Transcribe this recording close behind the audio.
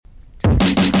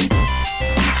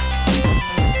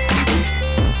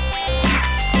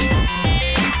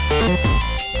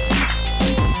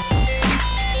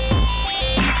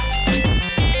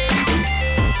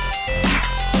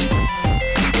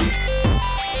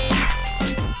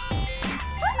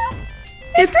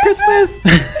It's Christmas.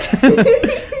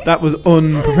 That was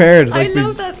unprepared. I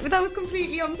love that. That was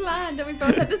completely unplanned, and we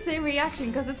both had the same reaction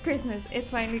because it's Christmas. It's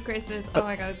finally Christmas. Oh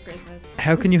my god, it's Christmas.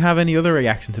 How can you have any other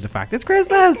reaction to the fact it's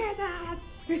Christmas? It's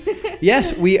Christmas.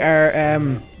 Yes, we are.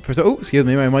 Excuse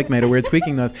me, my mic made a weird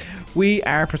squeaking noise. We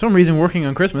are, for some reason, working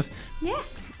on Christmas. Yes.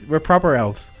 We're proper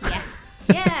elves. Yes.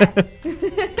 Yeah.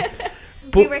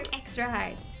 We work extra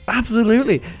hard.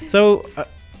 Absolutely. So.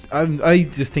 I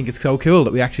just think it's so cool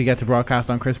that we actually get to broadcast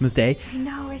on Christmas Day. I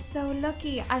know, we're so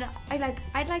lucky, and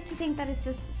I'd like to think that it's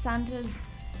just Santa's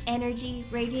energy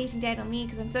radiating down on me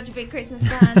because I'm such a big Christmas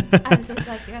fan, and it's just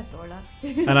like, yes, or not.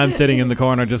 And I'm sitting in the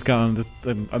corner, just going,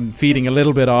 I'm feeding a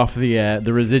little bit off the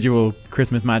residual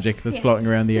Christmas magic that's floating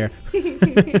around the air.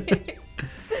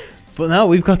 But no,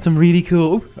 we've got some really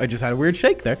cool. I just had a weird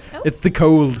shake there. Oh. It's the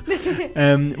cold.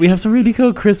 We have some really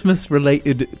cool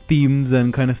Christmas-related themes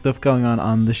and kind of stuff going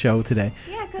on the show today.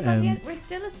 Yeah, because we're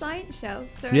still a science show,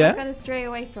 so we're not going to stray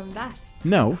away from that.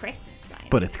 No, Christmas science.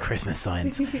 But it's Christmas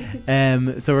science.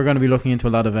 So we're going to be looking into a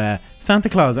lot of Santa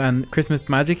Claus and Christmas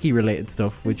magic-y related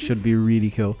stuff, which should be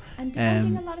really cool. And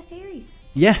developing a lot of theories.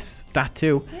 Yes, that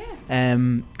too. Yeah.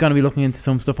 Going to be looking into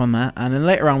some stuff on that, and then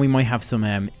later on we might have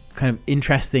some kind of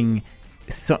interesting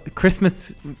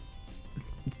Christmas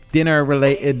dinner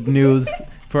related news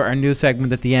for our news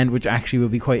segment at the end, which actually will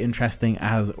be quite interesting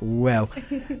as well.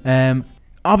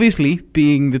 Obviously,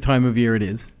 being the time of year it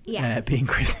is, being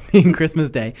Christmas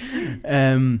Day,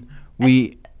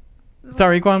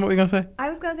 sorry, go on, what were you going to say? I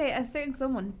was going to say a certain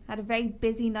someone had a very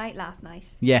busy night last night.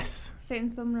 Yes. A certain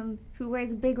someone who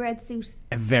wears a big red suit.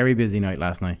 A very busy night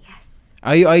last night. Yes.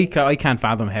 I can't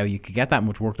fathom how you could get that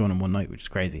much work done in one night, which is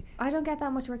crazy. I don't get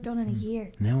that much work done in a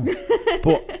year. No.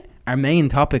 But our main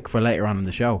topic for later on in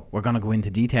the show, we're going to go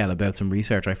into detail about some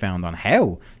research I found on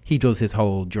how he does his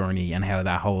whole journey and how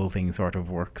that whole thing sort of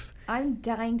works. I'm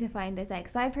dying to find this out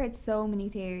because I've heard so many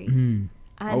theories. And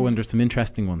there's some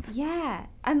interesting ones. Yeah.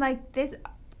 And like this,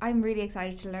 I'm really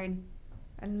excited to learn.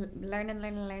 And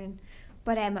learn.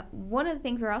 But one of the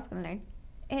things we're also going to learn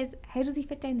is how does he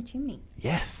fit down the chimney?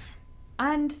 Yes.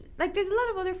 And like there's a lot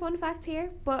of other fun facts here,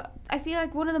 but I feel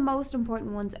like one of the most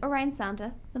important ones around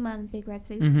Santa, the man in the big red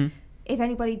suit, if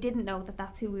anybody didn't know that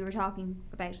that's who we were talking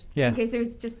about. Yes. In case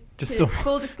there's just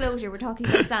full disclosure, we're talking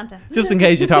about Santa. Just in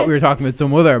case you thought we were talking about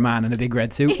some other man in a big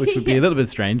red suit, which would be a little bit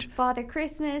strange. Father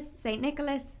Christmas, Saint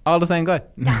Nicholas. All the same guy.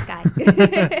 That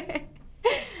guy.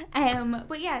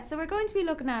 But yeah, so we're going to be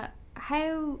looking at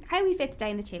how he fits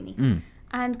down the chimney.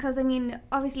 And because, I mean,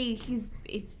 obviously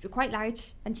he's quite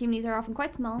large and chimneys are often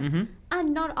quite small.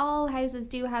 And not all houses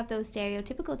do have those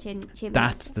stereotypical chimneys.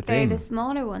 That's the thing. They're the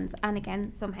smaller ones. And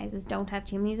again, some houses don't have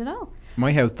chimneys at all.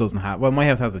 My house doesn't have... Well, my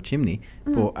house has a chimney.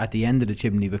 But at the end of the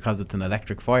chimney, because it's an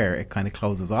electric fire, it kind of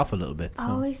closes off a little bit. So.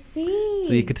 Oh, I see.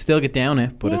 So you could still get down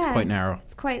it, but it's quite narrow.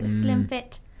 It's quite a slim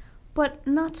fit. But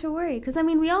not to worry. Because, I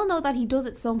mean, we all know that he does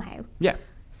it somehow. Yeah.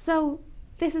 So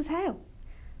this is how.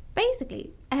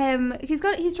 Basically, he's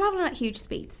travelling at huge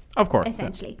speeds. Of course,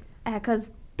 essentially, because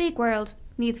big world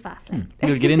needs fast lane.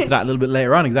 We'll get into that a little bit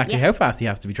later on. Exactly how fast he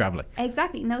has to be traveling.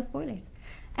 Exactly, no spoilers.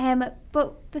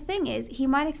 But the thing is, he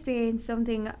might experience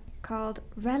something called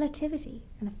relativity,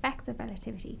 an effect of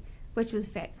relativity, which was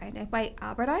found out by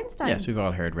Albert Einstein. Yes, we've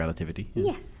all heard relativity.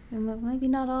 Yeah. Yes, and maybe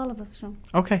not all of us.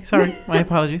 Okay, sorry, my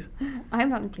apologies. I'm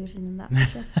not included in that for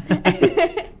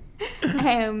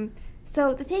sure.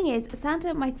 So the thing is,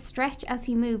 Santa might stretch as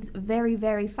he moves very,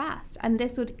 very fast, and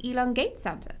this would elongate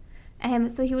Santa.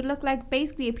 So he would look like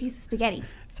basically a piece of spaghetti.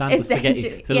 Santa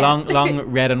spaghetti. So long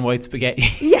red and white spaghetti.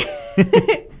 Yeah. I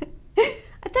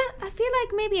feel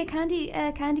like maybe a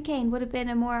candy cane would have been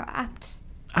a more apt.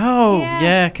 Oh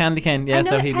yeah, candy cane. Yeah, I know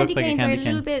so that he looks like a candy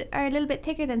cane. Are a little bit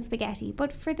thicker than spaghetti,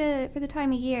 but for the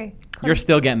time of year, you're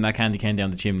still getting that candy cane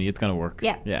down the chimney. It's gonna work.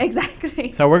 Yeah,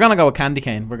 exactly. So we're gonna go with candy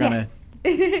cane. We're gonna.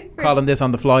 Calling this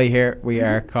on the fly here, we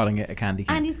are calling it a candy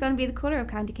cane. And he's going to be the colour of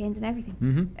candy canes and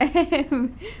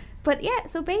everything. But yeah,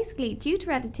 so basically, due to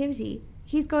relativity,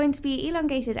 he's going to be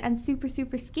elongated and super,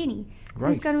 super skinny. Right.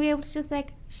 He's going to be able to just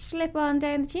like slip on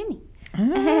down the chimney.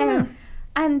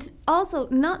 And also,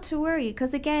 not to worry,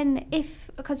 because again,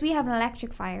 because we have an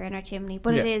electric fire in our chimney,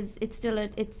 but it's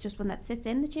just one that sits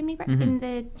in the chimney, in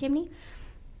the chimney.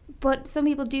 But some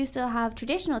people do still have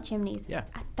traditional chimneys. Yeah.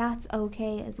 And that's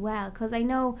okay as well. Because I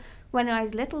know when I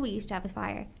was little, we used to have a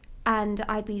fire. And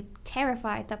I'd be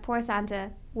terrified that poor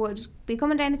Santa would be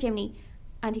coming down the chimney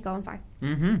and he'd go on fire.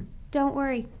 Don't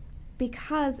worry.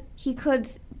 Because he'll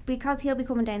be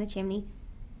coming down the chimney,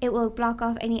 it will block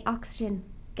off any oxygen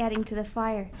getting to the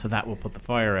fire. So that will put the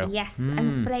fire out. Yes.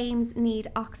 And flames need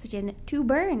oxygen to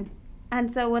burn.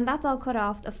 And so when that's all cut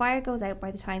off, the fire goes out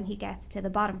by the time he gets to the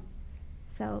bottom.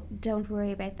 So don't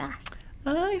worry about that.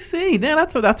 I see. Yeah,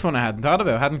 that's one I hadn't thought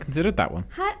about. I hadn't considered that one.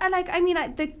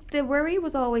 The worry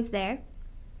was always there.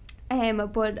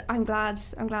 But I'm glad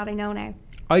I know now.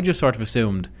 I just sort of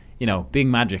assumed,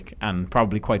 being magic and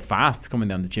probably quite fast coming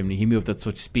down the chimney, he moved at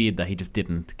such speed that he just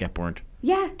didn't get burnt.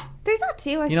 Yeah, there's that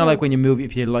too, I suppose. Like when you move,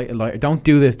 if you light a lighter, don't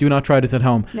do this, do not try this at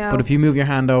home. No. But if you move your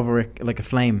hand over it, like a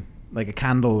flame, like a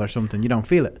candle or something, you don't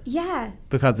feel it. Yeah.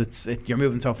 Because you're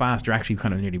moving so fast, you're actually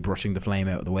kind of nearly brushing the flame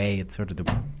out of the way. It's sort of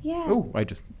yeah. Oh, I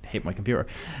just hit my computer.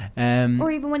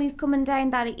 Or even when he's coming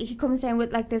down, he comes down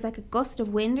with there's a gust of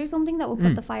wind or something that will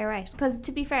put the fire out. Because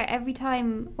to be fair, every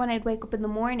time when I'd wake up in the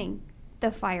morning,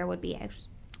 the fire would be out.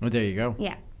 Oh, there you go.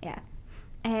 Yeah.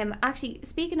 Actually,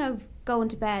 speaking of going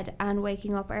to bed and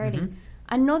waking up early,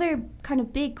 another kind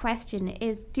of big question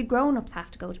is, do grown-ups have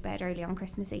to go to bed early on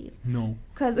Christmas Eve? No.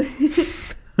 Because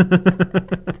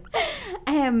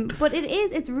but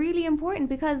it's really important,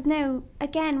 because now,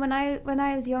 again, when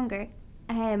I was younger,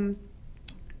 my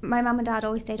mum and dad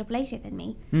always stayed up later than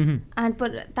me.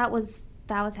 But that was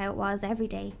how it was every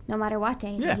day, no matter what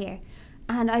day of the year.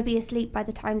 And I'd be asleep by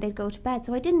the time they'd go to bed,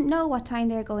 so I didn't know what time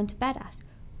they were going to bed at.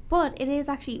 But it is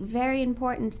actually very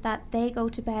important that they go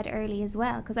to bed early as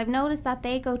well, because I've noticed that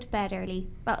they go to bed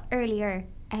earlier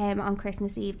on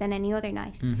Christmas Eve than any other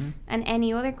night. And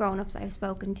any other grown-ups I've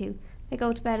spoken to, they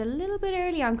go to bed a little bit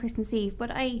early on Christmas Eve,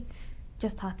 but I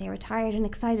just thought they were tired and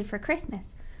excited for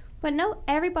Christmas. But no,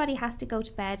 everybody has to go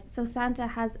to bed, so Santa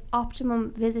has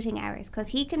optimum visiting hours, because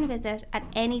he can visit at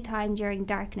any time during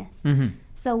darkness.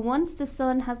 So once the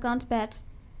sun has gone to bed,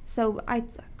 so I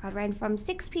got around from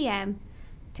 6 p.m.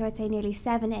 to I'd say nearly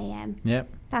 7 a.m. Yep.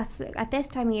 That's at this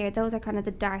time of year, those are kind of the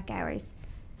dark hours.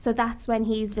 So that's when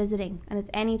he's visiting, and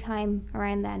it's any time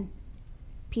around then.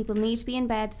 People need to be in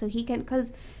bed so he can,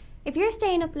 because if you're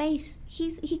staying up late,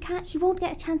 he won't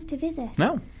get a chance to visit.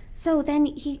 No. So then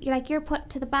you're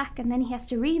put to the back, and then he has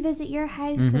to revisit your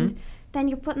house, and then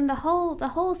you're putting the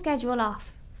whole schedule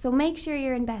off. So make sure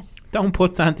you're in bed. Don't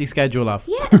put Santa's schedule off.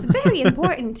 Yeah, it's very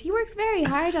important. He works very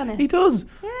hard on it. He does.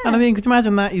 Yeah. And I mean, could you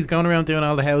imagine that? He's going around doing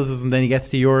all the houses, and then he gets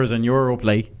to yours and you're up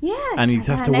late. Yeah. And he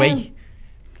has to wait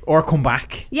or come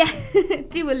back. Yeah.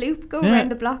 Do a loop, go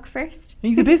around the block first.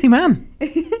 He's a busy man.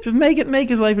 Just make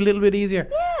his life a little bit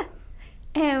easier.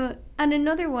 Yeah. And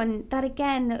another one that,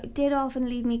 again, did often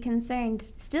leave me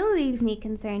concerned, still leaves me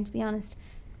concerned, to be honest.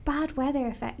 Bad weather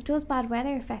affect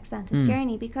Santa's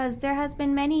journey? Because there has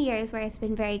been many years where it's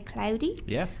been very cloudy.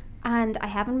 Yeah. And I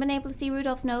haven't been able to see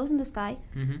Rudolph's nose in the sky.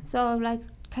 So I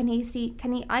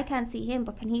can't see him,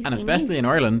 but can he see me? And especially in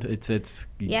Ireland, it's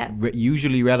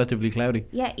usually relatively cloudy.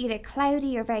 Yeah, either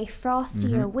cloudy or very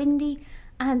frosty or windy,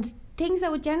 and things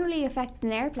that would generally affect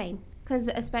an airplane. Because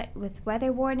with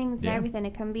weather warnings and everything,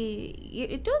 it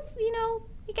does, you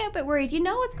get a bit worried. You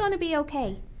know it's going to be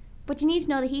okay, but you need to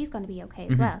know that he's going to be okay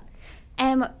as well.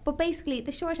 But basically,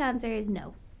 the short answer is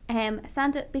no.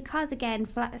 Santa, because again,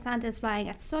 Santa is flying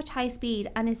at such high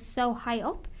speed and is so high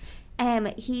up,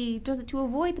 he does it to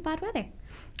avoid the bad weather.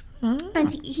 And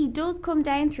he does come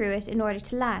down through it in order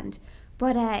to land.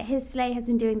 But his sleigh has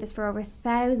been doing this for over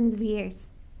thousands of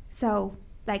years. So,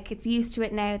 it's used to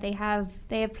it now. They have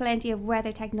plenty of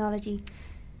weather technology.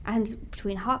 And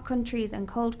between hot countries and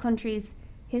cold countries,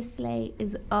 his sleigh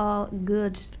is all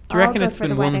good. Do you reckon it's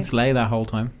been one sleigh that whole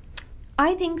time?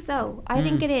 I think so. I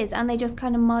think it is, and they just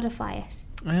kind of modify it.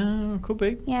 Could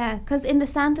be. Yeah, because in the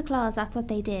Santa Claus, that's what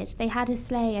they did. They had his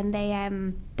sleigh, and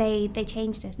they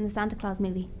changed it in the Santa Claus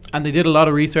movie. And they did a lot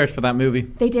of research for that movie.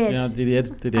 They did. Yeah, they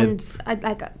did. And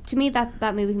to me,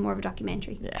 that movie's more of a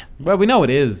documentary. Yeah. Well, we know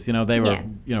it is. They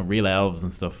were real elves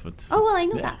and stuff. I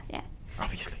know that. Yeah.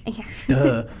 Obviously. Yes.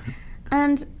 Duh.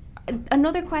 And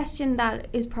another question that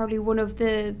is probably one of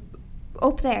the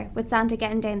up there with Santa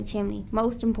getting down the chimney,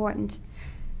 most important.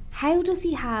 How does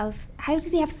he have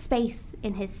space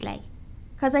in his sleigh?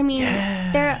 Because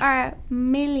there are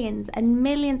millions and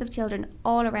millions of children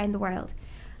all around the world,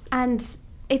 and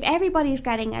if everybody's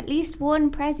getting at least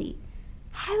one pressie,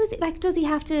 how is it does he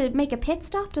have to make a pit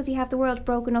stop? Does he have the world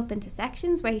broken up into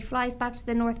sections where he flies back to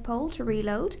the North Pole to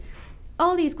reload?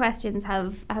 All these questions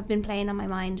have been playing on my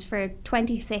mind for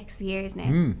 26 years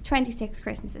now. 26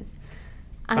 Christmases.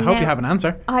 And I hope you have an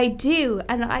answer. I do,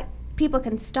 and people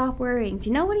can stop worrying. Do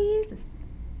you know what he uses?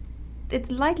 It's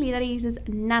likely that he uses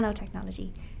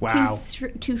nanotechnology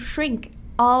to shrink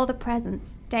all the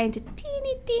presents down to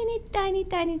teeny, teeny, tiny,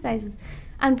 tiny sizes,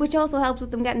 and which also helps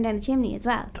with them getting down the chimney as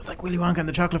well. Just like Willy Wonka in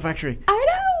the Chocolate Factory. I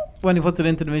know. When he puts it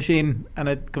into the machine and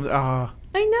it comes, I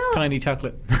know. Tiny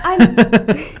chocolate.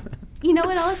 You know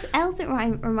what else it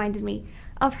reminded me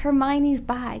of Hermione's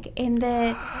bag in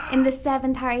the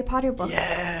 7th Harry Potter book.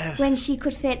 Yes. When she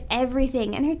could fit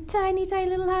everything in her tiny, tiny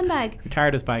little handbag. Her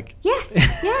TARDIS bag. Yes,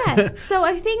 yeah. So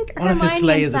I think What Hermione if his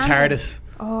sleigh is and a Santa, TARDIS?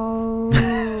 Oh,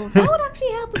 that would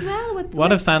actually help as well.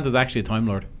 What if Santa's actually a Time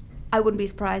Lord? I wouldn't be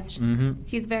surprised. Mm-hmm.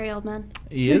 He's a very old man.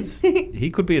 He is. He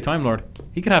could be a Time Lord.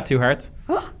 He could have 2 hearts.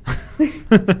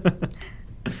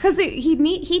 Because he'd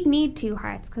need 2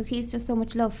 hearts, because he's just so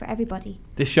much love for everybody.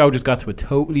 This show just got to a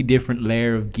totally different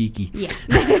layer of geeky. Yeah.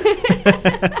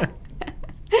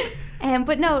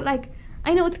 But no, like,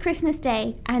 I know it's Christmas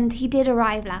Day, and he did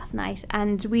arrive last night,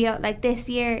 and we this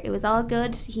year it was all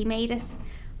good. He made it,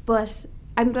 but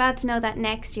I'm glad to know that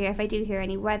next year, if I do hear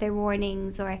any weather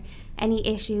warnings or any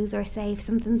issues, or say if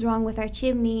something's wrong with our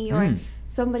chimney or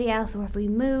somebody else, or if we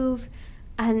move,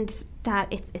 and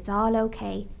that it's all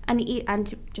okay.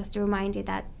 And just a reminder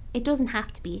that it doesn't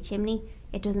have to be a chimney.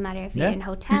 It doesn't matter if you're in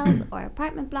hotels or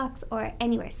apartment blocks or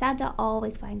anywhere. Santa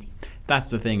always finds you. That's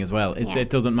the thing as well. It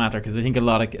doesn't matter, because I think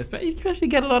especially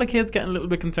get a lot of kids getting a little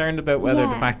bit concerned about whether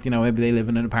the fact, maybe they live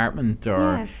in an apartment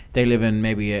or they live in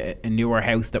maybe a newer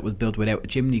house that was built without a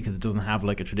chimney because it doesn't have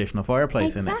like a traditional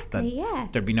fireplace in it. Exactly,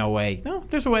 There'd be no way. No,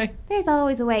 there's a way. There's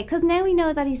always a way, because now we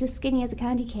know that he's as skinny as a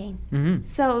candy cane. Mm-hmm.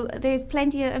 So there's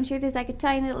plenty of, I'm sure there's like a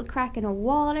tiny little crack in a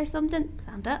wall or something.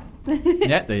 Santa.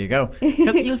 Yeah, there you go.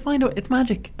 You'll find out it's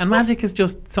magic, and magic is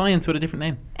just science with a different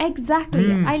name. Exactly.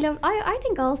 I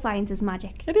think all science is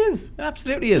magic. It is. It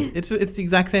absolutely is. It's the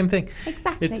exact same thing.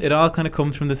 Exactly. It all kind of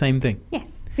comes from the same thing. Yes.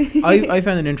 I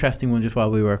found an interesting one just while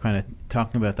we were kind of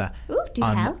talking about that. Ooh, do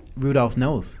tell. Rudolph's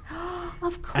nose.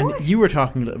 Of course. And you were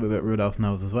talking a little bit about Rudolph's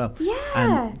nose as well. Yeah.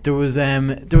 And there was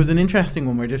an interesting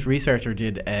one where this researcher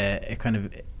did a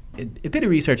bit of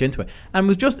research into it, and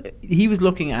he was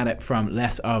looking at it from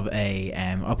less of a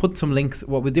I'll put some links.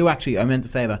 What we'll do, actually, I meant to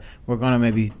say that we're going to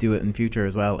maybe do it in future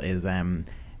as well, is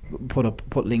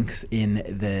put links in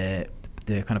the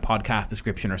kind of podcast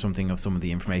description or something of some of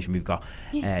the information we've got,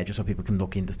 just so people can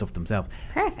look into stuff themselves.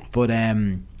 Perfect. But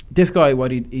this guy,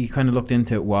 what he kind of looked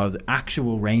into was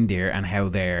actual reindeer and how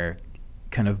their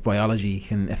kind of biology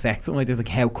can affect something like this. Like,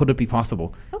 how could it be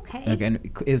possible? Okay.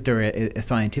 Again, is there a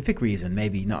scientific reason?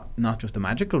 Maybe not just a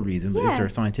magical reason, but is there a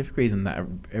scientific reason that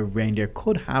a reindeer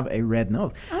could have a red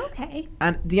nose? Okay.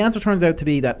 And the answer turns out to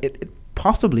be that it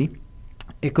possibly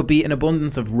it could be an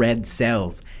abundance of red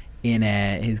cells in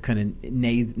his kind of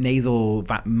nasal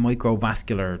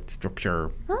microvascular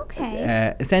structure.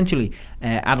 Okay. Essentially,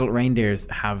 adult reindeers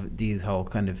have these whole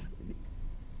kind of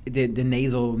the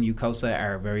nasal mucosa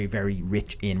are very, very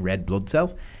rich in red blood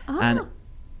cells, and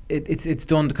it's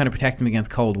done to kind of protect them against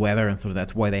cold weather, and so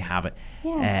that's why they have it.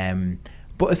 Yeah.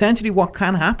 But essentially, what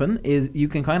can happen is you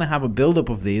can kind of have a buildup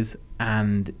of these,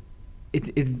 and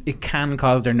it can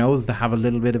cause their nose to have a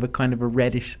little bit of a kind of a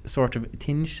reddish sort of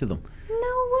tinge to them. No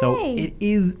way. So it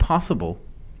is possible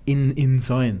in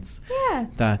science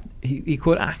that he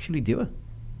could actually do it.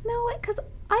 No way, because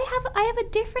I have a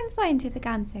different scientific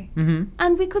answer,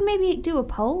 and we could maybe do a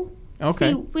poll.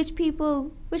 Okay. See which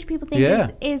people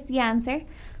think is the answer.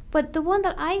 But the one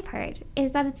that I've heard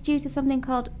is that it's due to something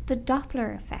called the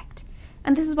Doppler effect,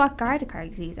 and this is what Garda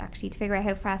cars use actually to figure out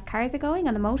how fast cars are going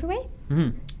on the motorway.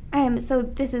 So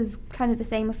this is kind of the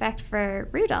same effect for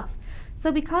Rudolph.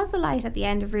 So because the light at the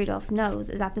end of Rudolph's nose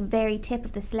is at the very tip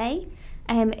of the sleigh,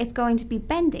 it's going to be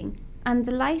bending, and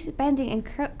the light bending in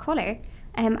colour.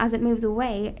 As it moves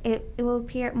away, it will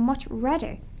appear much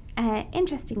redder.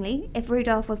 Interestingly, if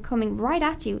Rudolph was coming right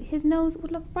at you, his nose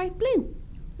would look bright blue.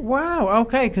 Wow,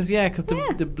 okay, because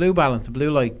the blue balance, the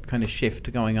blue light kind of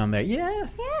shift going on there.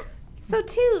 Yes. Yeah. So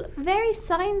 2 very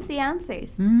sciencey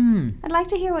answers. I'd like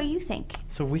to hear what you think.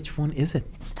 So which one is it?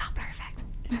 It's the Doppler effect.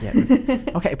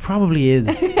 Yeah. Okay, it probably is,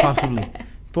 possibly.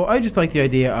 But I just like the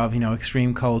idea of,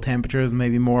 extreme cold temperatures,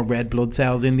 maybe more red blood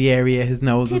cells in the area. His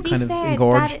nose is kind of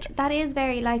engorged. That is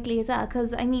very likely as well,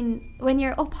 because, I mean, when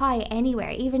you're up high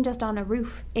anywhere, even just on a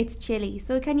roof, it's chilly.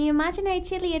 So can you imagine how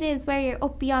chilly it is where you're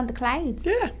up beyond the clouds?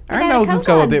 Yeah, our noses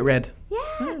go a bit red.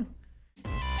 Yeah.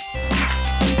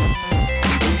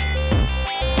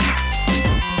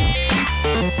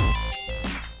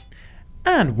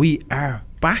 And we are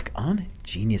back on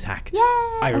Genius Hack. Yay!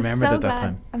 I remembered that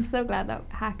time. I'm so glad that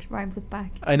hack rhymes with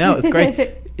back. I know, it's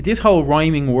great. This whole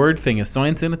rhyming word thing is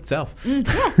science in itself. Yes.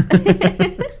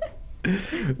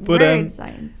 But, word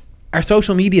science. Our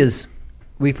social medias.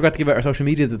 We forgot to give out our social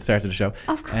medias at the start of the show.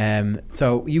 Of course.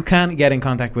 So you can get in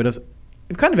contact with us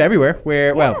kind of everywhere.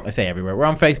 Well, I say everywhere. We're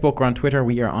on Facebook, we're on Twitter,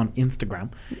 we are on Instagram.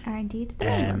 We are indeed the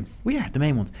main ones. We are the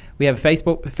main ones. We have a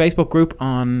Facebook group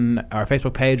on our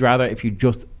Facebook page, rather. If you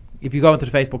go into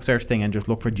the Facebook search thing and just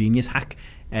look for Genius Hack,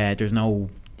 there's no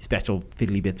special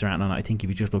fiddly bits around on it. I think if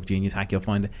you just look Genius Hack, you'll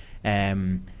find it.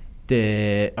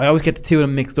 I always get the two of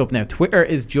them mixed up now. Twitter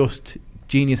is just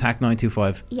Genius Hack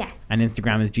 925. Yes. And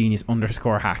Instagram is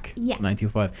Genius_Hack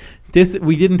 925.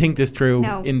 We didn't think this through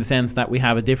in the sense that we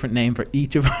have a different name for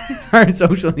each of our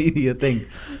social media things.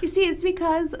 You see, it's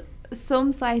because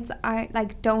some sites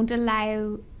don't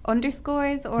allow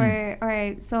underscores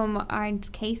or some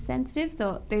aren't case sensitive,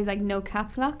 so there's no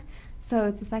caps lock. So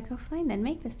it's just oh fine then,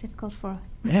 make this difficult for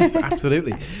us. Yes,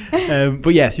 absolutely.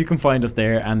 But yes, you can find us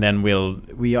there, and then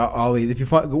we are always, if you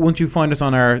once you find us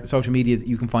on our social medias,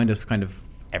 you can find us kind of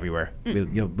everywhere.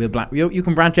 You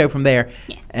can branch out from there.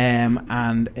 Yes.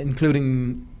 And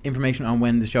including information on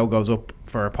when the show goes up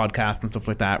for a podcast and stuff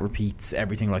like that, repeats,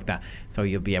 everything like that. So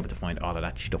you'll be able to find all of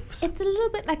that stuff. It's a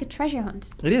little bit like a treasure hunt.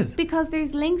 It is. Because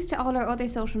there's links to all our other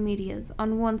social medias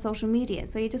on one social media.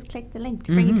 So you just click the link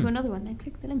to bring you to another one, then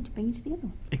click the link to bring you to the other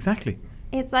one. Exactly.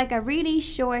 It's like a really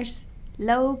short,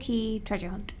 low-key treasure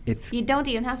hunt. You don't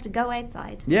even have to go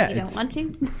outside. Yeah. You don't want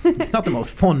to. It's not the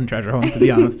most fun treasure hunt, to be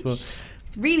honest. But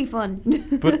it's really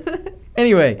fun. But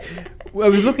anyway, I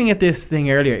was looking at this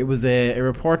thing earlier. It was a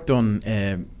report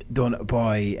done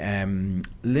by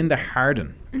Linda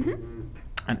Harding. Mm-hmm.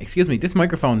 And excuse me, this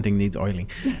microphone thing needs oiling.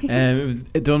 It was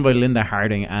done by Linda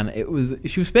Harding, and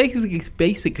she was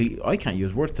basically I can't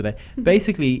use words today.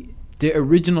 Basically, the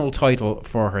original title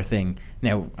for her thing.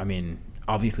 Now, I mean,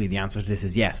 obviously the answer to this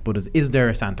is yes, but is there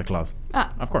a Santa Claus?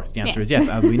 Of course, the answer is yes,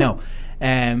 as we know.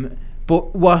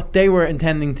 But what they were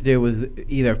intending to do was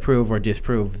either prove or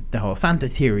disprove the whole Santa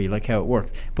theory, like how it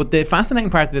works. But the fascinating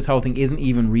part of this whole thing isn't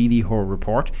even really her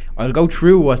report. I'll go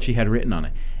through what she had written on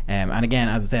it. And again,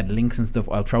 as I said, links and stuff,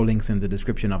 I'll throw links in the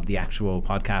description of the actual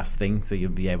podcast thing, so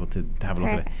you'll be able to have a look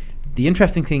at it. The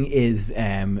interesting thing is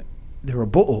the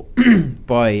rebuttal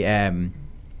by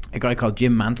a guy called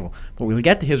Jim Mantle. But we'll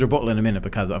get to his rebuttal in a minute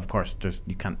because, of course,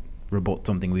 you can't rebut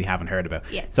something we haven't heard about.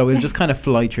 Yes. So we'll just kind of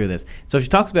fly through this. So she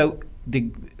talks about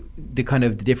the kind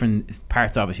of the different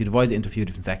parts of it. She divides it into a few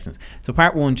different sections. So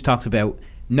part one, she talks about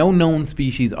no known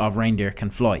species of reindeer can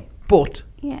fly. But,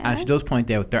 as she does point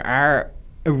out, there are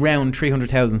around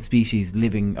 300,000 species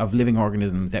living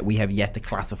organisms that we have yet to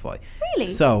classify. Really?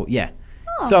 So, yeah.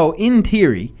 Oh. So, in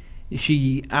theory,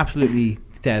 she absolutely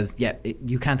says,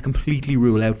 you can't completely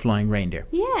rule out flying reindeer.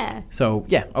 Yeah. So,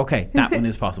 okay, that one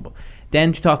is possible.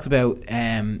 Then she talks about,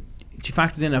 she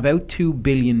factors in about 2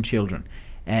 billion children.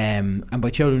 And by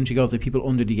children, she goes by people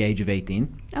under the age of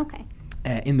 18. Okay.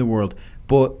 In the world.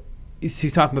 But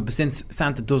she's talking about, but since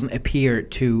Santa doesn't appear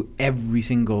to every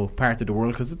single part of the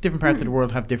world, because different parts of the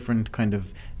world have different kind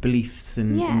of beliefs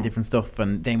and different stuff,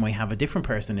 and they might have a different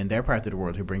person in their part of the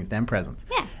world who brings them presents.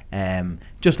 Yeah.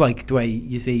 Just like the way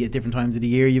you see at different times of the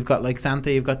year, you've got like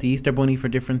Santa, you've got the Easter Bunny for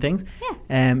different things.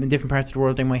 Yeah. In different parts of the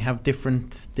world, they might have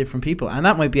different people, and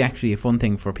that might be actually a fun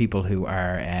thing for people who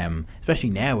are, especially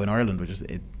now in Ireland, which is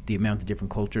the amount of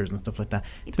different cultures and stuff like that.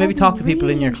 To maybe talk to people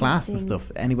in your class and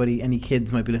stuff. Any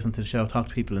kids might be listening to the show, talk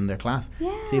to people in their class.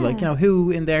 Yeah. See, who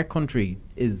in their country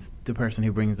is the person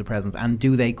who brings the presents, and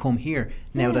do they come here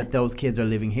now that those kids are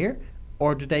living here,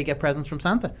 or do they get presents from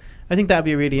Santa? I think that would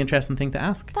be a really interesting thing to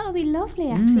ask. That would be lovely,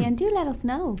 actually, and do let us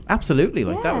know. Absolutely,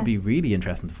 that would be really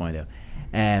interesting to find out.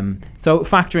 So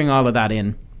factoring all of that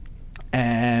in,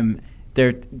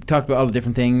 they're talked about all the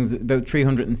different things, about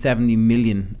 370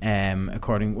 million,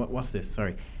 what's this?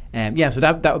 Sorry. So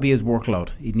that would be his workload.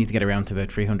 He'd need to get around to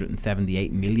about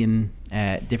 378 million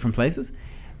different places.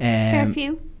 Fair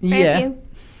few. So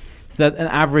that an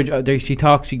average, she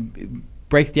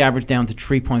breaks the average down to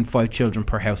 3.5 children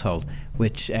per household,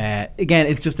 which, again,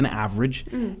 it's just an average.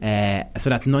 So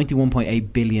that's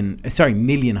 91.8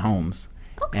 million homes.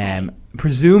 Okay.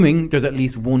 Presuming there's at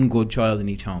least one good child in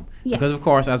each home. Yes. Because, of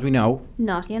course, as we know...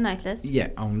 Naughty and nice list. Yeah,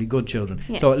 only good children.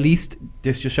 Yeah. So at least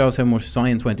this just shows how much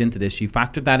science went into this. She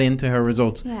factored that into her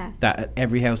results, that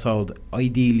every household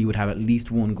ideally would have at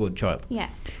least one good child. Yeah.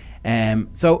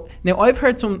 So now I've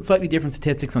heard some slightly different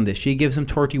statistics on this. She gives them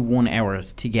 31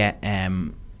 hours to get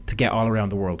all around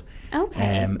the world.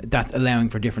 Okay. That's allowing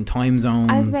for different time zones.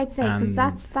 I was about to say, because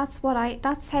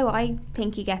that's how I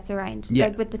think he gets around,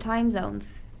 like with the time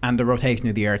zones. And the rotation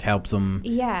of the Earth helps him.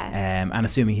 Yeah. And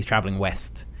assuming he's travelling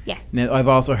west. Yes. Now I've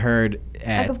also heard.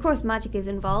 Of course, magic is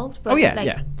involved, but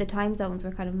the time zones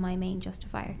were kind of my main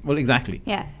justifier. Well, exactly.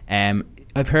 Yeah.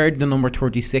 I've heard the number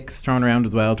 36 thrown around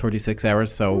as well, 36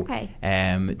 hours. So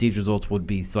these results would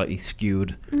be slightly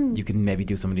skewed. You can maybe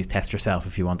do some of these tests yourself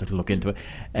if you wanted to look into it.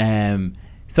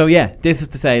 So this is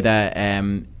to say that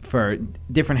for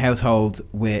different households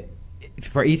with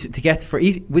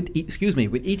with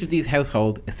each of these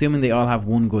households, assuming they all have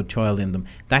one good child in them,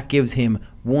 that gives him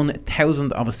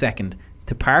 1,000th of a second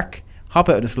to park, hop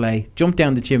out of the sleigh, jump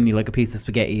down the chimney like a piece of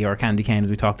spaghetti or a candy cane, as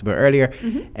we talked about earlier,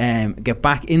 get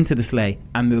back into the sleigh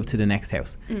and move to the next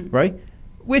house, right?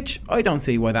 Which I don't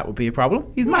see why that would be a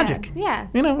problem. He's magic. Yeah.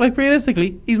 You know, like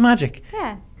realistically, he's magic.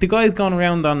 Yeah. The guy's gone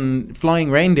around on flying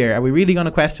reindeer. Are we really going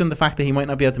to question the fact that he might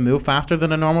not be able to move faster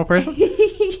than a normal person?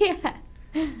 Yeah.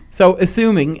 So,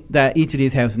 assuming that each of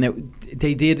these houses, now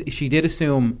she did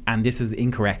assume, and this is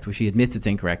incorrect, but she admits it's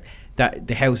incorrect, that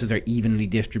the houses are evenly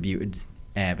distributed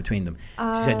between them.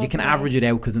 She said you can average it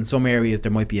out because in some areas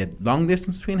there might be a long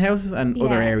distance between houses, and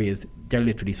other areas they're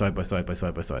literally side by side by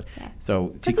side by side. Yeah.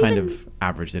 So she kind of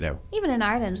averaged it out. Even in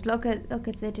Ireland, look at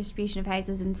the distribution of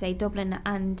houses in, say, Dublin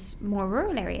and more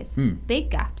rural areas. Big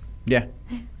gaps. Yeah.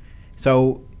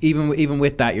 So even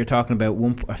with that, you're talking about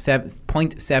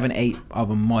 0.78 of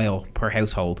a mile per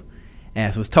household.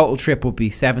 So his total trip would be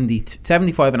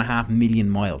 75.5 million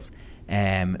miles,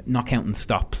 not counting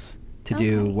stops to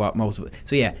do what most of it.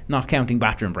 So yeah, not counting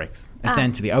bathroom breaks,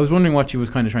 essentially. I was wondering what she was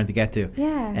kind of trying to get to.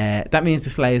 Yeah. That means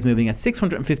the sleigh is moving at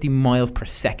 650 miles per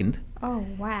second. Oh,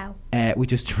 wow.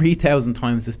 Which is 3,000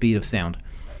 times the speed of sound.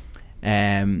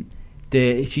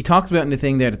 She talks about in the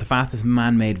thing there that the fastest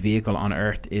man-made vehicle on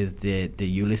Earth is the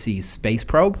Ulysses space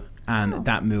probe, and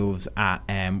that moves at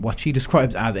what she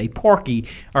describes as a pokey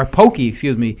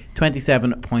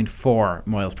 27.4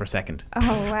 miles per second.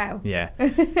 Oh, wow. Yeah.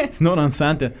 It's not on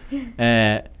Santa.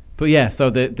 But yeah, so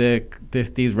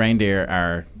these reindeer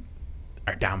are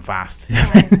damn fast. Yeah.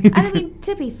 And I mean,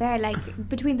 to be fair, like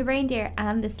between the reindeer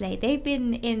and the sleigh, they've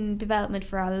been in development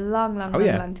for a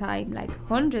long time, like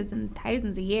hundreds and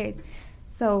thousands of years.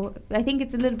 So I think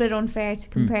it's a little bit unfair to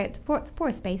compare the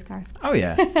poor spacecraft. Oh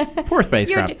yeah, poor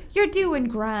spacecraft. You're doing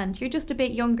grand. You're just a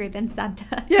bit younger than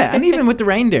Santa. Yeah, and even with the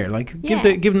reindeer, like give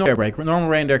them a break. A normal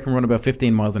reindeer can run about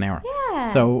 15 miles an hour. Yeah.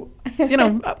 So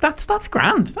that's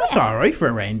grand. That's all right for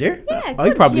a reindeer. Yeah,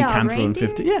 I probably job, can't run reindeer.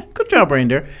 50. Yeah, good job,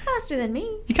 reindeer. Faster than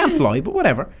me. You can't fly, but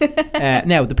whatever.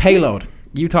 Now the payload.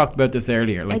 You talked about this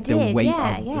earlier, like the weight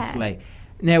of the sleigh.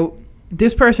 Now,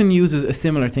 this person uses a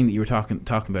similar thing that you were talking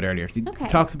about earlier. He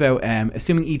talks about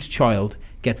assuming each child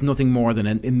gets nothing more than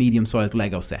a medium-sized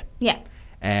Lego set. Yeah.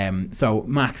 So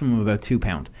maximum of about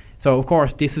 £2. So of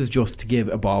course this is just to give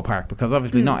a ballpark, because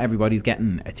obviously not everybody's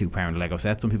getting a £2 Lego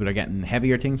set. Some people are getting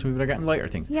heavier things, some people are getting lighter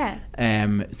things. Yeah.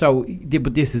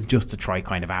 But this is just to try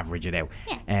kind of average it out.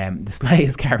 Yeah. The sleigh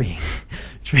is carrying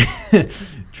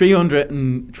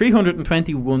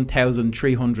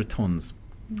 321,300 tons.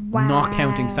 Wow. Not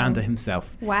counting Santa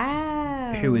himself.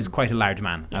 Wow. Who is quite a large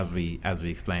man, as we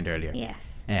explained earlier.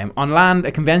 Yes. On land,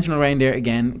 a conventional reindeer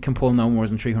again can pull no more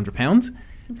than 300 pounds.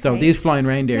 Okay. So these flying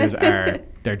reindeers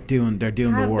they're doing the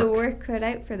work. Have the work cut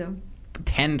out for them.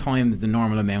 10 times the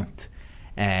normal amount.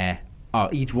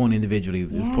 Each one individually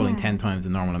is pulling 10 times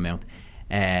the normal amount.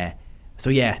 So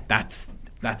yeah, that's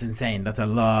insane. That's a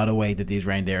lot of weight that these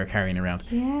reindeer are carrying around.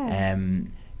 Yeah.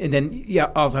 And then you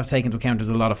also have to take into account there's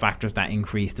a lot of factors that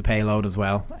increase the payload as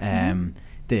well.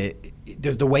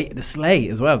 There's the weight of the sleigh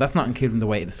as well. That's not including the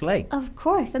weight of the sleigh. Of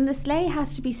course, and the sleigh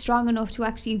has to be strong enough to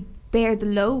actually bear the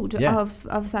load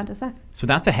of Santa's sack. So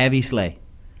that's a heavy sleigh.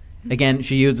 Again,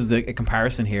 she uses a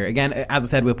comparison here. Again, as I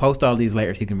said, we'll post all these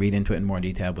later so you can read into it in more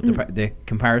detail. But the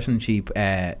comparison she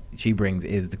brings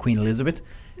is the Queen Elizabeth,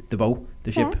 the boat,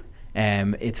 the ship.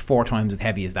 It's 4 times as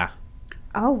heavy as that.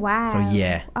 Oh, wow. So,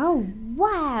 yeah. Oh,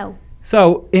 wow.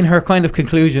 So, in her kind of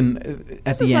conclusion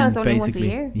at the end, it's only basically. once a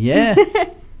year. Yeah.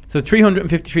 So,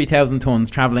 353,000 tons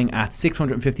travelling at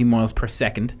 650 miles per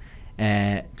second.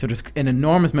 So, there's an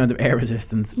enormous amount of air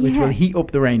resistance, which will heat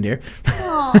up the reindeer.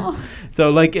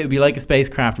 So, it would be like a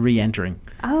spacecraft re-entering.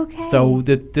 Okay. So,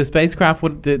 the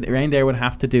reindeer would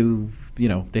have to do,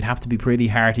 they'd have to be pretty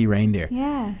hearty reindeer.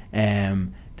 Yeah.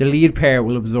 The lead pair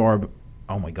will absorb,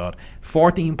 oh my God,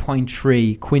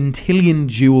 14.3 quintillion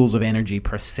joules of energy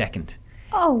per second.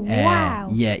 Oh, wow.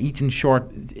 Yeah, each in short.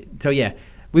 So, yeah,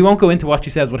 we won't go into what she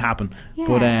says would happen. Yeah.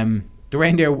 But the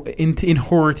reindeer, in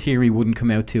her theory, wouldn't come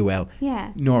out too well.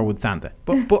 Yeah. Nor would Santa.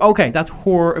 But okay, that's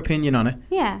her opinion on it.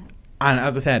 Yeah. And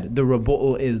as I said, the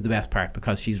rebuttal is the best part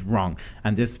because she's wrong.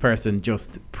 And this person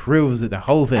just proves it, the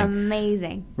whole thing.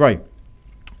 Amazing. Right.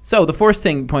 So, the first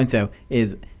thing points out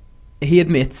is he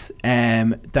admits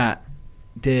that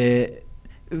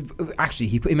actually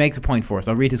he makes a point first.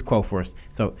 I'll read his quote first.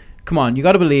 So, come on, you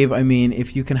got to believe,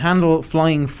 if you can handle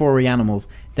flying furry animals,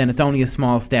 then it's only a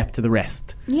small step to the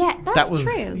rest. Yeah, that's true.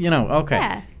 Okay.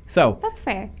 Yeah. So that's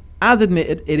fair. as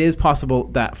admitted, it is possible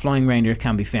that flying reindeer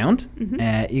can be found.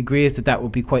 He agrees that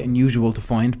would be quite unusual to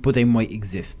find, but they might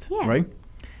exist, right?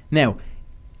 Now,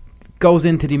 goes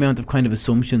into the amount of kind of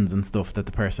assumptions and stuff that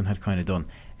the person had kind of done.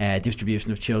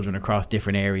 Distribution of children across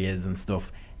different areas and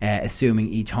stuff, assuming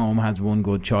each home has one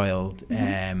good child.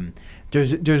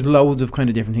 There's loads of kind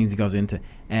of different things he goes into.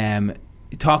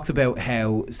 He talks about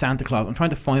how Santa Claus, I'm trying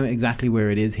to find exactly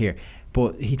where it is here,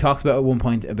 but he talks about at one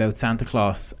point about Santa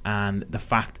Claus and the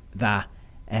fact that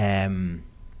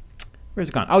where's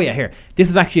it gone? Oh yeah, here. This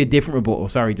is actually a different rebuttal.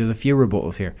 Sorry, there's a few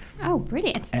rebuttals here. Oh,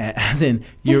 brilliant! As in,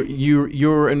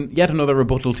 you're yet another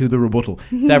rebuttal to the rebuttal.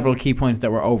 Several key points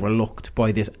that were overlooked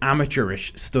by this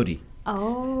amateurish study.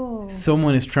 Oh,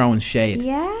 someone is throwing shade.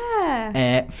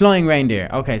 Yeah. Flying reindeer.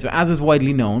 Okay, so as is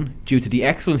widely known, due to the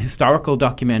excellent historical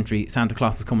documentary "Santa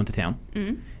Claus is Coming to Town,"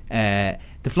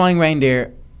 the flying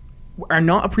reindeer are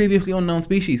not a previously unknown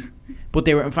species, but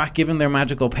they were in fact given their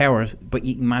magical powers by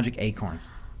eating magic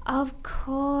acorns. Of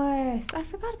course. I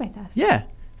forgot about that. Yeah.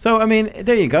 So, I mean,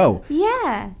 there you go.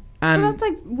 Yeah. And so that's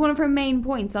like one of her main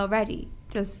points already.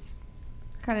 Just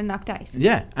kind of knocked out.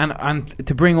 Yeah. And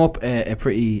to bring up a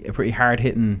pretty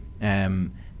hard-hitting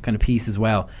kind of piece as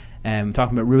well,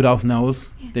 talking about Rudolph's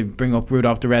nose. Yeah. They bring up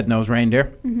Rudolph the Red-Nosed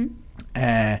Reindeer.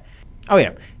 Oh,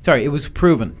 yeah. Sorry, it was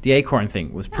proven. The acorn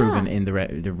thing was proven in the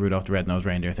Rudolph the Red-Nosed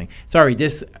Reindeer thing. Sorry,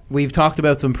 we've talked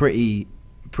about some pretty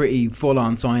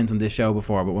full-on science on this show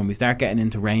before, but when we start getting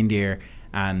into reindeer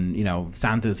and, you know,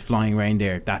 Santa's flying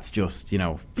reindeer, that's just, you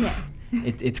know,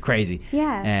 it's crazy.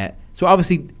 Yeah. So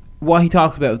obviously what he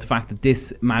talks about is the fact that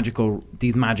these magical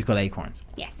acorns.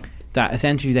 Yes. That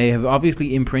essentially they have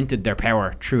obviously imprinted their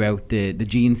power throughout the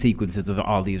gene sequences of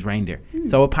all these reindeer.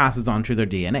 So it passes on through their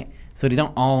DNA. So they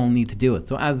don't all need to do it.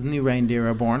 So as new reindeer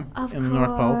are born in the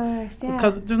North Pole,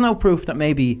 because there's no proof that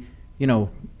maybe, you know,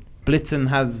 Blitzen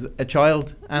has a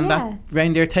child and that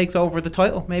reindeer takes over the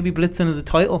title. Maybe Blitzen is a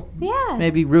title. Yeah.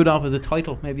 Maybe Rudolph is a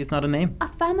title. Maybe it's not a name. A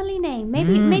family name.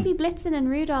 Maybe Blitzen and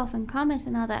Rudolph and Comet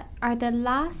and all that are the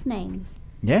last names.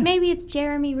 Yeah. Maybe it's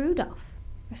Jeremy Rudolph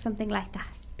or something like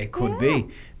that. It could be.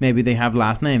 Maybe they have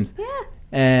last names.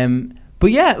 Yeah.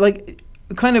 But yeah, like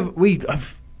kind of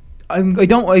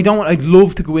I'd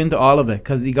love to go into all of it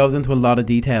because he goes into a lot of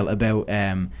detail about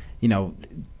you know,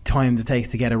 times it takes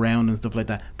to get around and stuff like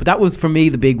that. But that was for me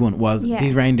the big one was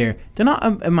these reindeer. They're not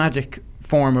a magic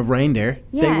form of reindeer.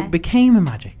 They became a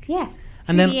magic. Yes.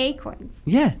 Through the acorns.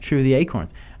 Yeah, through the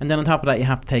acorns. And then on top of that, you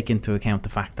have to take into account the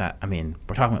fact that, I mean,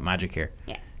 we're talking about magic here.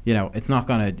 Yeah. You know, it's not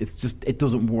gonna. It's just it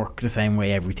doesn't work the same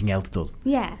way everything else does.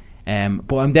 Yeah.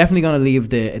 But I'm definitely going to leave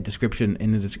the description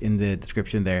in the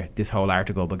description there, this whole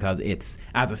article, because it's,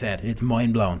 as I said, it's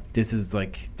mind blowing. This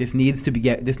needs to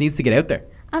get out there.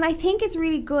 And I think it's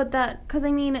really good that, because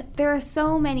I mean, there are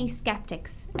so many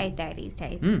skeptics out there these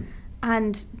days,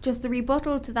 and just the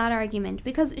rebuttal to that argument,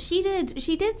 because she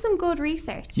did some good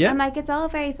research, and like it's all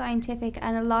very scientific,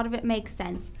 and a lot of it makes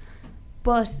sense,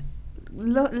 but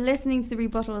listening to the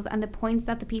rebuttals and the points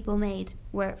that the people made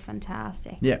were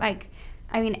fantastic. Yeah, like.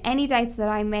 I mean, any doubts that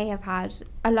I may have had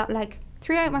a lot, like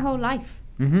throughout my whole life,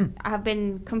 have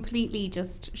been completely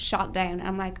just shot down.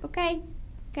 I'm like, okay,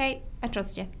 I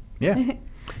trust you. Yeah. There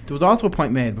was also a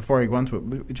point made before I go into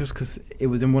it, just because it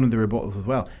was in one of the rebuttals as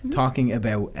well, talking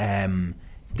about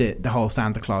the whole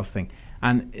Santa Claus thing.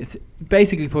 And it's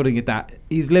basically putting it that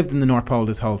he's lived in the North Pole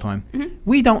this whole time.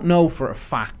 We don't know for a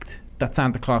fact that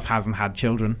Santa Claus hasn't had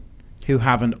children who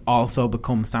haven't also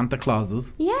become Santa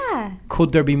Clauses. Yeah.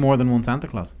 Could there be more than one Santa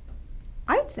Claus?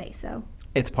 I'd say so.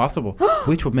 It's possible,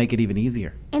 which would make it even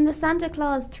easier. In the Santa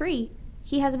Claus 3,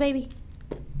 he has a baby.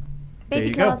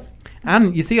 Baby Claus. Go.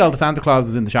 And you see all the Santa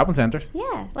Clauses in the shopping centres.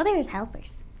 Yeah. Well, they're his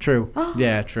helpers. True.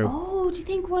 Yeah, true. Oh, do you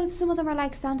think some of them are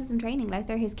like Santas in training? Like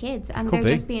they're his kids and they're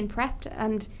just being prepped.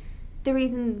 And the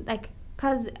reason, like,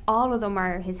 because all of them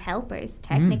are his helpers,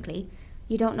 technically.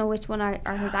 You don't know which one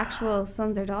are his actual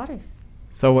sons or daughters.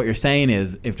 So what you're saying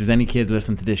is, if there's any kids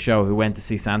listening to this show who went to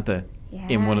see Santa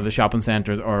in one of the shopping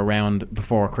centres or around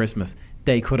before Christmas,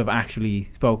 they could have actually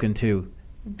spoken to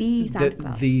the Santa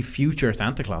Claus. The future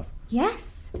Santa Claus.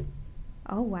 Yes.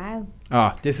 Oh, wow.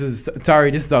 Oh, this is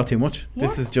all too much. Yeah.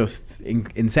 This is just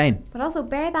insane. But also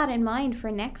bear that in mind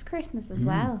for next Christmas as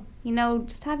well. You know,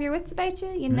 just have your wits about you.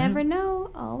 You never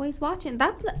know. Always watching.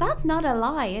 That's not a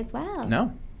lie as well.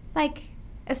 No. Like...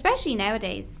 Especially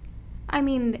nowadays. I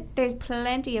mean, there's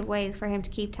plenty of ways for him to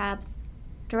keep tabs.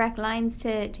 Direct lines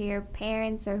to your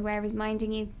parents or whoever's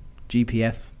minding you.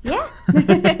 GPS. Yeah.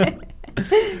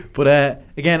 But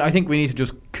again, I think we need to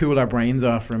just cool our brains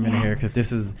off for a minute here, because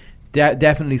this is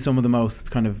definitely some of the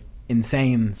most kind of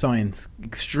insane science,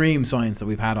 extreme science that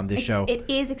we've had on this show. It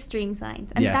is extreme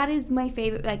science, and that is my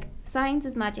favorite. Like, science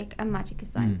is magic, and magic is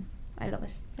science. I love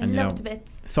it. I love it a bit.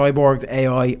 Cyborgs,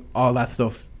 AI, all that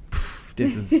stuff.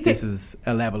 This is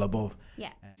a level above. Yeah.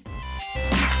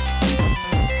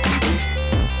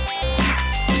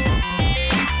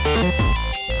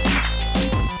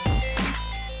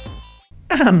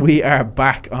 And we are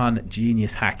back on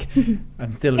Genius Hack.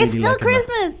 I'm still really It's still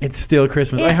Christmas. It's still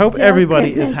Christmas. It's I hope still everybody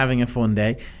Christmas. is having a fun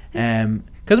day.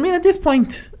 Because I mean, at this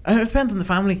point, it depends on the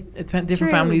family. It depends.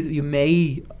 Different families. You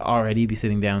may already be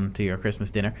sitting down to your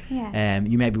Christmas dinner. Yeah.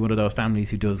 You may be one of those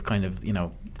families who does kind of,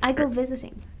 I go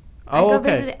visiting.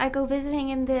 Okay. I go visiting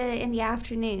in the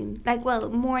afternoon,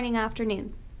 morning,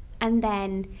 afternoon, and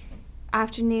then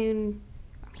afternoon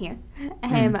I'm here.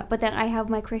 But then I have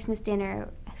my Christmas dinner.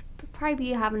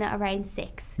 Probably having it around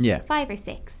 6. Yeah. 5 or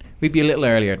 6. We'd be a little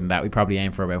earlier than that. We probably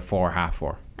aim for about 4, half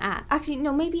 4. Actually,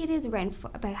 no, maybe it is around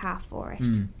about half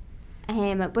 4ish.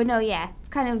 But no, yeah, it's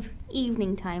kind of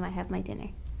evening time I have my dinner.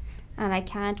 And I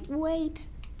can't wait.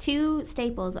 2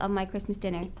 staples of my Christmas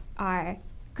dinner are,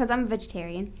 because I'm a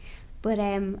vegetarian, but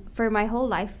for my whole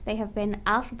life, they have been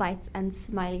alpha bites and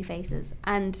smiley faces.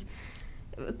 And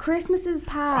Christmas is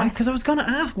past. Because I was going to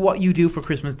ask what you do for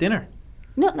Christmas dinner.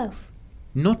 Nut loaf.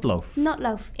 Nut loaf. Nut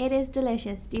loaf. It is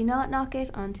delicious. Do not knock it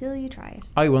until you try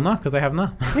it. I will not, because I have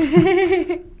not.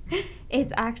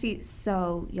 It's actually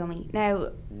so yummy.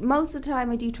 Now, most of the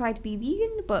time I do try to be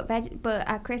vegan, but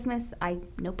at Christmas,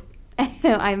 nope.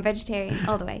 I'm vegetarian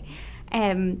all the way.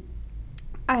 And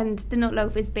the nut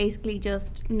loaf is basically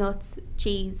just nuts,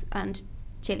 cheese, and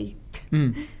chili.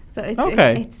 So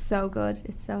it's so good.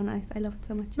 It's so nice. I love it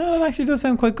so much. No, it actually does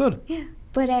sound quite good. Yeah.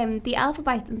 But the alpha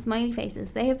bites and smiley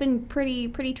faces, they have been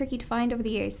pretty tricky to find over the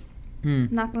years.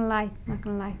 Not gonna lie.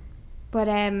 But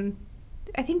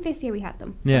I think this year we had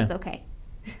them. So it's okay.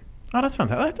 Oh, that's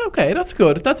fantastic. That's okay. That's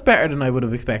good. That's better than I would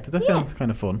have expected. That sounds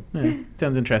kind of fun. Yeah,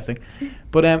 sounds interesting.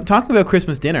 But talking about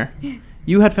Christmas dinner,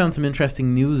 you had found some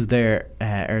interesting news there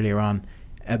earlier on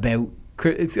about,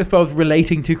 I suppose,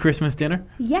 relating to Christmas dinner.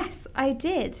 Yes, I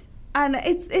did. And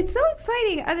it's so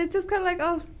exciting. And it's just kind of like,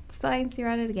 oh, science, you're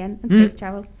at it again. And space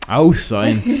travel. Oh,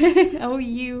 science. Oh,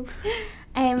 you.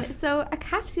 So a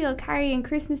capsule carrying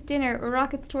Christmas dinner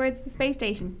rockets towards the space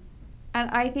station. And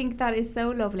I think that is so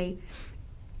lovely.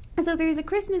 So there's a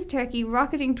Christmas turkey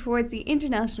rocketing towards the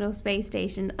International Space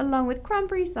Station, along with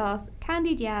cranberry sauce,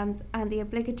 candied yams, and the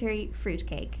obligatory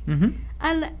fruitcake.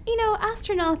 And,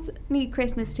 astronauts need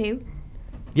Christmas too.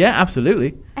 Yeah,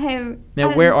 absolutely.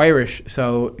 Now, we're Irish,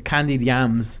 so candied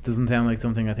yams doesn't sound like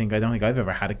something I don't think I've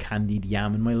ever had a candied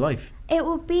yam in my life. It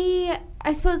would be,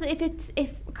 I suppose, because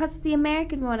it's the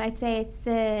American one, I'd say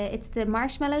it's the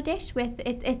marshmallow dish with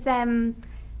it's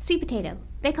sweet potato.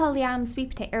 They call yam sweet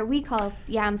potato, or we call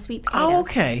yam sweet potatoes. Oh,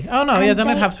 okay. Oh no, yeah. Then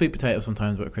I'd have sweet potatoes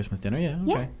sometimes with Christmas dinner. Yeah, okay.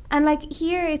 Yeah, and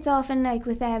here it's often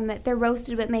with they're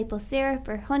roasted with maple syrup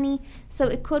or honey, so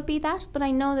it could be that. But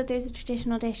I know that there's a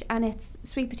traditional dish and it's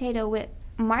sweet potato with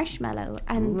marshmallow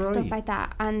and stuff like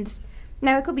that. And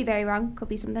now it could be very wrong. Could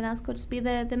be something else. Could just be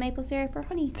the maple syrup or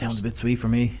honey. Sounds a bit sweet for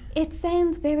me. It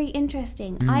sounds very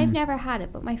interesting. I've never had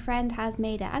it, but my friend has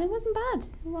made it, and it wasn't bad.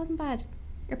 It wasn't bad.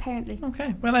 Apparently.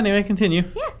 Okay. Well, anyway, continue.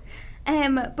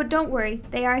 Yeah. But don't worry.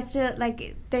 They are still,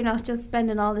 they're not just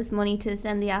spending all this money to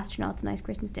send the astronauts a nice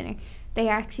Christmas dinner. They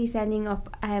are actually sending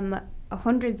up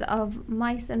hundreds of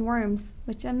mice and worms,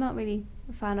 which I'm not really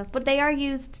a fan of. But they are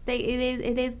used.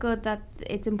 It is good that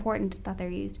it's important that they're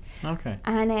used. Okay.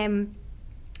 And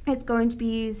it's going to be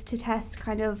used to test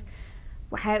kind of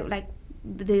how,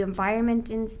 the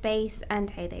environment in space and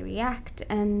how they react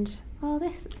and all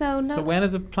this. So when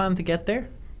is it planned to get there?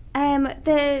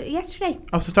 Yesterday.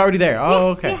 Oh, so it's already there. Oh,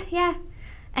 yes, okay.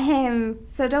 Yeah.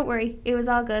 So don't worry, it was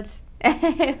all good. So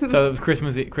it was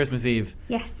Christmas Eve.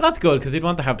 Yes. Well, that's good because they'd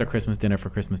want to have their Christmas dinner for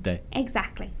Christmas Day.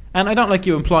 Exactly. And I don't like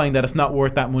you implying that it's not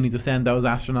worth that money to send those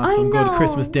astronauts some good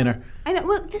Christmas dinner. I know.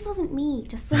 Well, this wasn't me.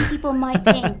 Just some people might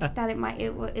think that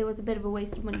it was a bit of a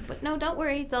waste of money. But no, don't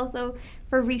worry. It's also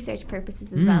for research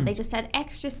purposes as well. They just had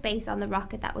extra space on the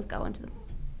rocket that was going to them.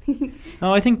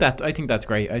 No, I think that's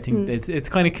great. I think it's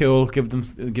kind of cool. Give them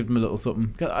a little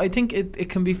something. I think it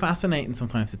can be fascinating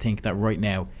sometimes to think that right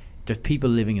now there's people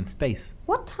living in space.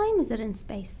 What time is it in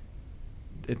space?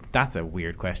 That's a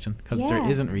weird question because there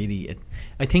isn't really.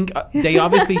 I think they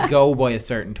obviously go by a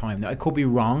certain time. Now, I could be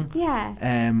wrong. Yeah.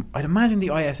 I'd imagine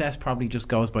the ISS probably just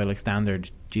goes by standard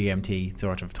GMT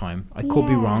sort of time. I could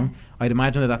be wrong. I'd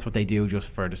imagine that's what they do just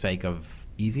for the sake of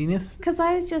easiness. Because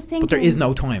I was just thinking. But there is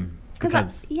no time. I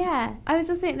was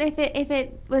just thinking if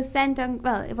it was sent on,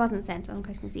 well, it wasn't sent on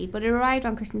Christmas Eve, but it arrived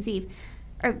on Christmas Eve,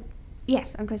 or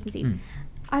Yes, on Christmas Eve.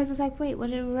 I was just like, wait,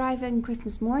 would it arrive on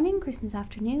Christmas morning, Christmas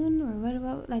afternoon, or what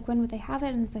about, like, when would they have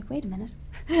it? And it's like, wait a minute.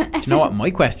 Do you know what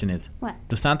my question is? What?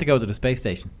 Does Santa go to the space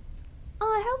station? Oh,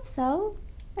 I hope so.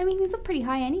 I mean, he's up pretty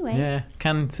high anyway. Yeah.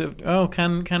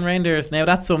 Can reindeers? Now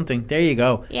that's something. There you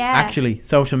go. Yeah. Actually,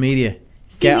 social media.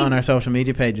 Get on our social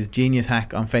media pages. Genius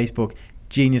Hack on Facebook,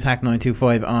 Genius Hack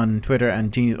 925 on Twitter,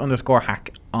 and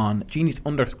Genius_Hack on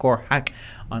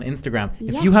Instagram.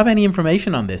 Yes. If you have any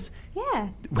information on this,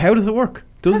 how does it work?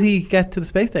 Does he get to the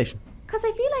space station? Because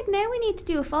I feel like now we need to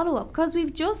do a follow-up, because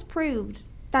we've just proved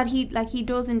that he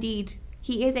does indeed.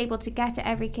 He is able to get to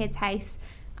every kid's house,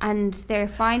 and they're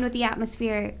fine with the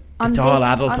atmosphere. It's all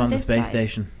adults on the space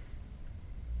station.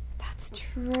 That's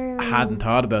true. I hadn't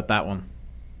thought about that one.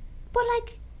 But,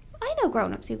 like, I know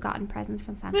grown-ups who've gotten presents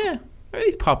from Santa. Yeah. Or at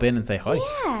least pop in and say hi.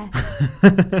 Yeah.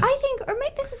 I think, or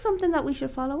maybe this is something that we should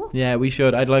follow up. Yeah, we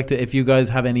should. I'd like to, if you guys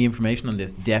have any information on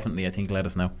this, definitely, I think, let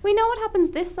us know. We know what happens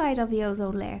this side of the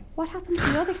ozone layer. What happens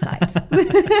the other side?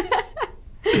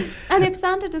 And if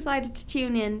Santa decided to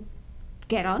tune in,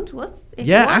 get on to us.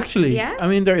 Yeah, actually. Yeah? I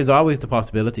mean, there is always the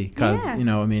possibility. Because,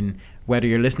 whether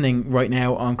you're listening right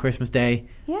now on Christmas Day,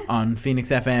 on Phoenix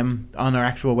FM, on our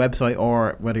actual website,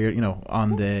 or whether you're,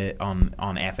 on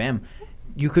FM.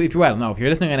 You could, if you're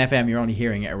listening on FM, you're only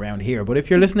hearing it around here. But if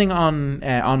you're listening on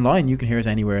online, you can hear us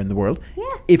anywhere in the world. Yeah.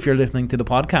 If you're listening to the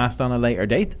podcast on a later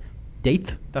date,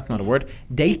 that's not a word.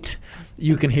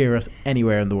 You can hear us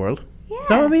anywhere in the world. Yeah.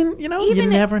 So I mean, you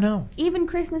never know. Even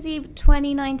Christmas Eve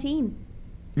 2019.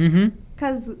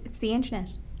 Because it's the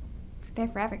internet. They're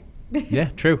forever. Yeah,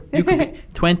 true. You could be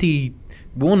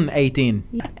 2118.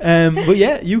 But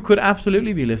yeah, you could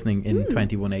absolutely be listening in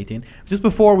 2118. Just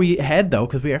before we head though,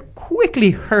 because we are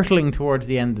quickly hurtling towards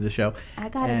the end of the show, I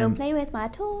gotta go play with my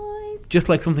toys. Just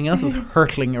like something else is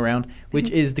hurtling around, which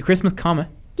is the Christmas Comet.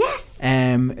 Yes.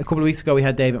 A couple of weeks ago we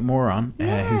had David Moore on,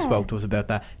 who spoke to us about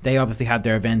that. They obviously had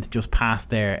their event just past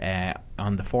there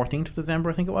on the 14th of December,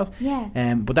 I think it was.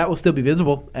 Yeah. But that will still be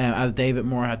visible, as David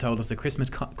Moore had told us. The Christmas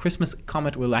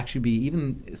Comet will actually be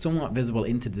even somewhat visible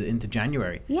into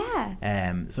January.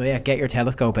 Yeah. So yeah, get your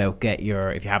telescope out. If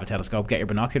you have a telescope, get your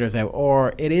binoculars out,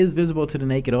 or it is visible to the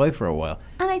naked eye for a while.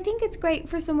 And I think it's great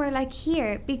for somewhere like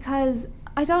here, because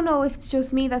I don't know if it's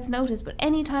just me that's noticed, but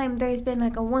anytime there's been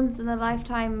like a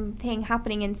once-in-a-lifetime thing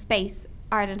happening in space,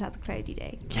 Ireland has a cloudy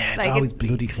day. Yeah, it's always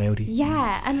bloody cloudy.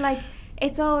 Yeah, and like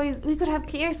it's always, we could have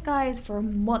clear skies for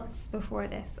months before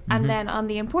this, and then on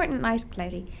the important night,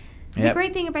 cloudy. The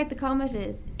great thing about the comet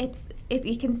is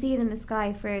you can see it in the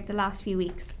sky for the last few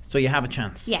weeks. So you have a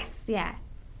chance. Yes, yeah.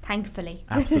 Thankfully.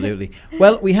 Absolutely.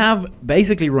 Well, we have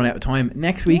basically run out of time.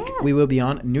 Next week we will be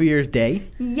on New Year's Day.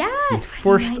 Yeah. The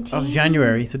 1st of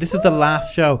January. So this is the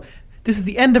last show. This is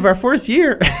the end of our first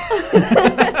year.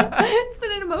 It's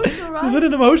been an emotional ride. It's been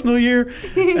an emotional year.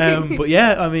 But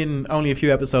yeah, I mean, only a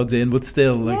few episodes in, but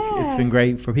still, it's been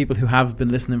great for people who have been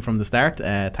listening from the start.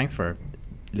 Thanks for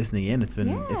listening in. It's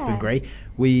been great.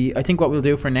 I think what we'll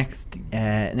do for next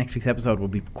week's episode will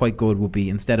be quite good. Will be,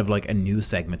 instead of like a news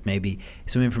segment, maybe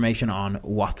some information on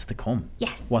what's to come.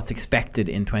 Yes. What's expected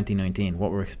in 2019,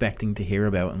 what we're expecting to hear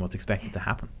about, and what's expected to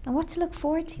happen, and what to look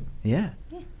forward to. Yeah.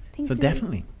 So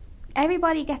definitely.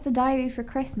 Everybody gets a diary for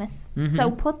Christmas,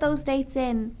 so put those dates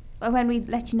in when we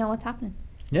let you know what's happening.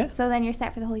 Yeah. So then you're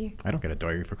set for the whole year. I don't get a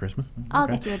diary for Christmas. I'll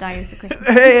get you a diary for Christmas.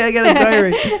 Hey, I get a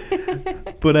diary.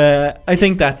 But I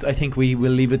think we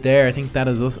will leave it there. I think that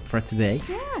is us for today.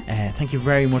 Yeah. Thank you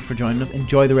very much for joining us.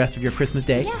 Enjoy the rest of your Christmas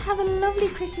day. Yeah, have a lovely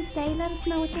Christmas day. Let us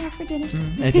know what you have for dinner.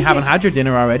 And if you haven't had your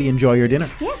dinner already, enjoy your dinner.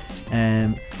 Yes.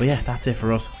 But yeah, that's it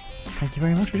for us. Thank you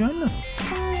very much for joining us.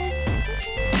 Bye.